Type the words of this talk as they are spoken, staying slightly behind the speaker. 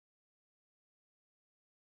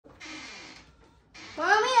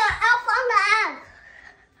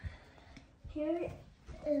Here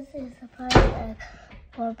is a surprise egg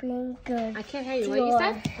for being good. I can't hear you. What you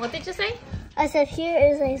said? What did you say? I said here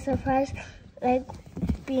is a surprise egg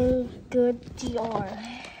being good Dior.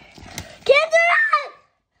 Kinder Egg!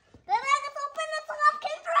 The egg is open and full of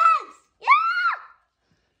Kinder Eggs! Yeah!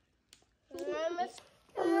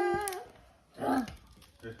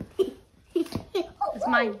 It's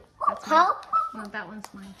mine. That's mine. How? No, that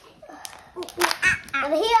one's mine.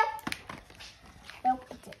 And here.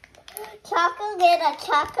 Chocolate, a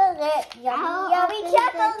chocolate, yummy, yummy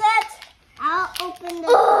chocolate. I'll open the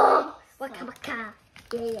door. Waka waka.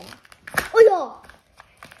 Yeah. Oh no.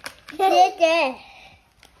 Yeah.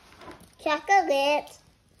 Chocolate.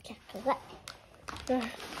 Chocolate.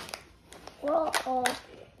 Oh.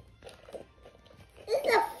 This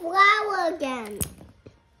is a flower again.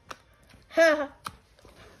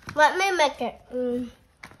 Let me make it.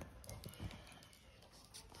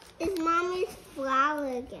 It's mommy's flower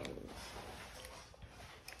again.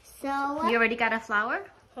 So You already got a flower?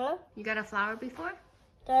 Huh? You got a flower before?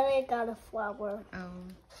 Daddy got a flower. Oh.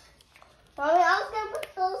 Mommy, I was gonna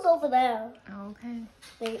put those over there. Okay.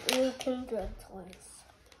 They eat Kinder toys.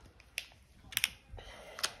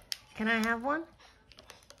 Can I have one?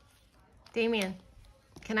 Damien,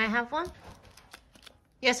 can I have one?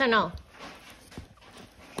 Yes or no?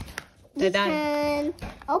 You Did I? can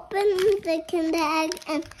open the Kinder Egg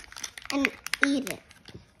and eat it.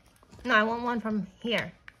 No, I want one from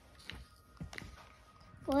here.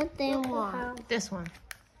 What they want? This one.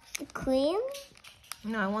 The cream?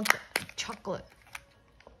 No, I want the chocolate.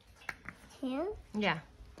 Here? Yeah.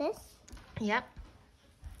 This? Yep.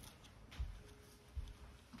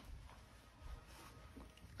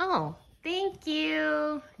 Oh, thank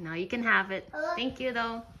you. Now you can have it. Thank you,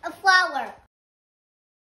 though. A flower.